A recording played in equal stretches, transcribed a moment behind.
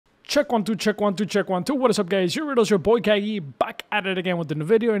Check 1 2, check 1 2, check 1 2. What is up, guys? Your boy Kagi, back at it again with a new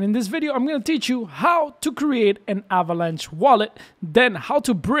video. And in this video, I'm going to teach you how to create an Avalanche wallet, then how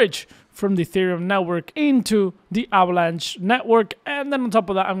to bridge from the Ethereum network into the Avalanche network. And then on top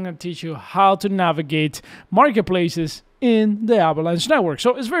of that, I'm going to teach you how to navigate marketplaces in the Avalanche network.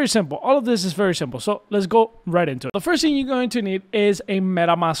 So it's very simple. All of this is very simple. So let's go right into it. The first thing you're going to need is a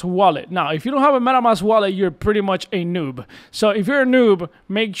MetaMask wallet. Now, if you don't have a MetaMask wallet, you're pretty much a noob. So if you're a noob,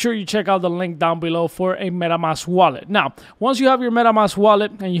 make sure you check out the link down below for a MetaMask wallet. Now, once you have your MetaMask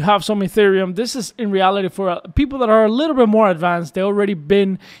wallet and you have some Ethereum, this is in reality for people that are a little bit more advanced. They already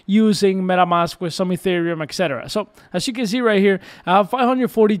been using MetaMask with some Ethereum, etc. So as you can see right here, I have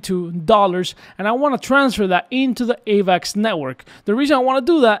 $542 and I want to transfer that into the AVAX Network. The reason I want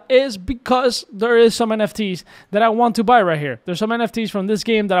to do that is because there is some NFTs that I want to buy right here. There's some NFTs from this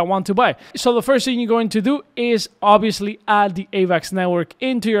game that I want to buy. So the first thing you're going to do is obviously add the AVAX Network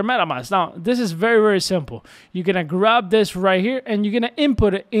into your MetaMask. Now, this is very, very simple. You're going to grab this right here and you're going to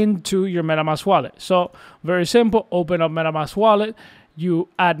input it into your MetaMask wallet. So very simple. Open up MetaMask wallet. You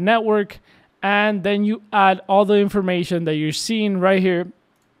add network and then you add all the information that you're seeing right here.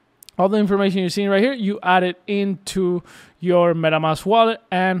 All the information you're seeing right here, you add it into your MetaMask wallet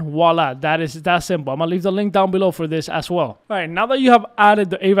and voila, that simple. I'm gonna leave the link down below for this as well. All right, now that you have added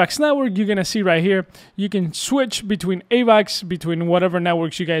the AVAX network, you're gonna see right here, you can switch between AVAX, between whatever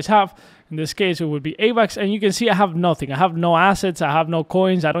networks you guys have. In this case, it would be AVAX, and you can see I have nothing. I have no assets, I have no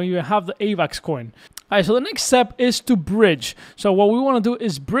coins, I don't even have the AVAX coin. All right, so the next step is to bridge. So what we wanna do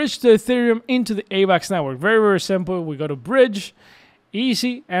is bridge the Ethereum into the AVAX network. Very, very simple. We go to bridge,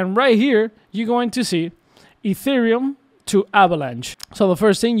 easy, and right here you're going to see Ethereum to Avalanche. So the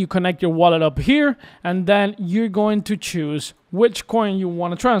first thing, you connect your wallet up here and then you're going to choose which coin you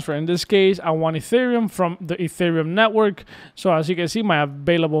want to transfer. In this case, I want Ethereum from the Ethereum network. So as you can see, my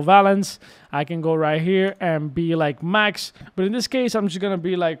available balance, I can go right here and be like max, but in this case I'm just gonna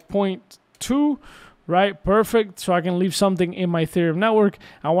be like 0.2. Right, perfect. So I can leave something in my Ethereum network.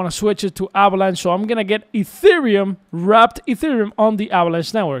 I want to switch it to Avalanche, so I'm gonna get Ethereum, wrapped Ethereum on the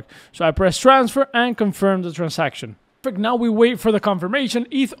Avalanche network. So I press transfer and confirm the transaction. Perfect. Now we wait for the confirmation.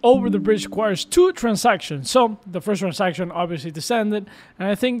 ETH over the bridge requires 2 transactions. So the first transaction obviously descended, and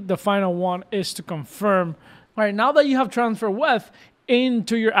I think the final one is to confirm. All right, now that you have transferred WETH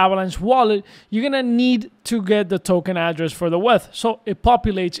into your Avalanche wallet, you're gonna need to get the token address for the WETH, so it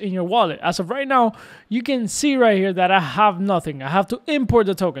populates in your wallet. As of right now, you can see right here that I have nothing. I have to import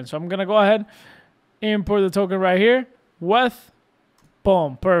the token, so I'm gonna go ahead, import the token right here, WETH,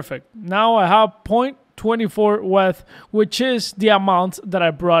 boom, perfect. Now I have 0.24 WETH, which is the amount that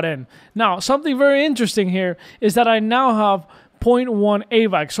I brought in. Now, something very interesting here is that I now have 0.1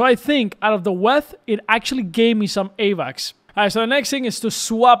 AVAX. So I think out of the WETH, it actually gave me some AVAX. All right, so the next thing is to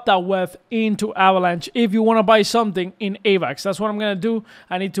swap that WETH into Avalanche if you want to buy something in AVAX. That's what I'm going to do.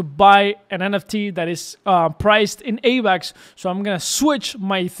 I need to buy an NFT that is priced in AVAX. So I'm going to switch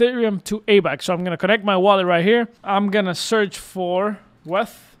my Ethereum to AVAX. So I'm going to connect my wallet right here. I'm going to search for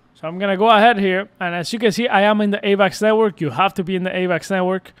WETH. So I'm going to go ahead here. And as you can see, I am in the AVAX network. You have to be in the AVAX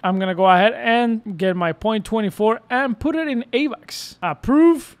network. I'm going to go ahead and get my 0.24 and put it in AVAX.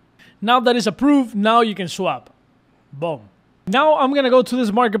 Approve. Now that it's approved, now you can swap. Boom. Now I'm going to go to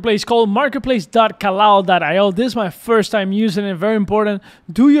this marketplace called marketplace.kalao.io. This is my first time using it. Very important.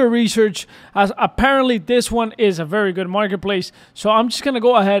 Do your research, as apparently this one is a very good marketplace. So I'm just going to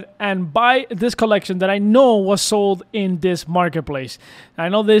go ahead and buy this collection that I know was sold in this marketplace. I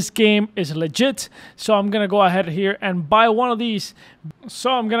know this game is legit, so I'm going to go ahead here and buy one of these.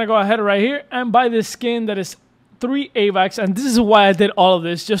 So I'm going to go ahead right here and buy this skin that is 3 AVAX. And this is why I did all of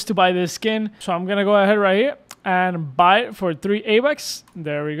this, just to buy this skin. So I'm going to go ahead right here and buy it for 3 AVAX.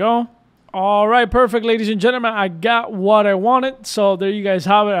 There we go. All right, perfect, ladies and gentlemen. I got what I wanted. So there you guys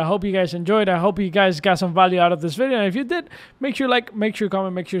have it. I hope you guys enjoyed. I hope you guys got some value out of this video. And if you did, make sure you like, make sure you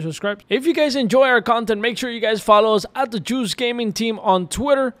comment, make sure you subscribe. If you guys enjoy our content, make sure you guys follow us at the Juice Gaming Team on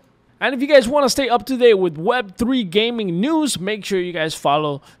Twitter. And if you guys want to stay up to date with Web3 gaming news, make sure you guys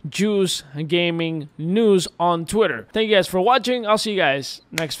follow Juice Gaming News on Twitter. Thank you guys for watching. I'll see you guys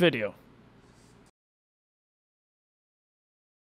next video.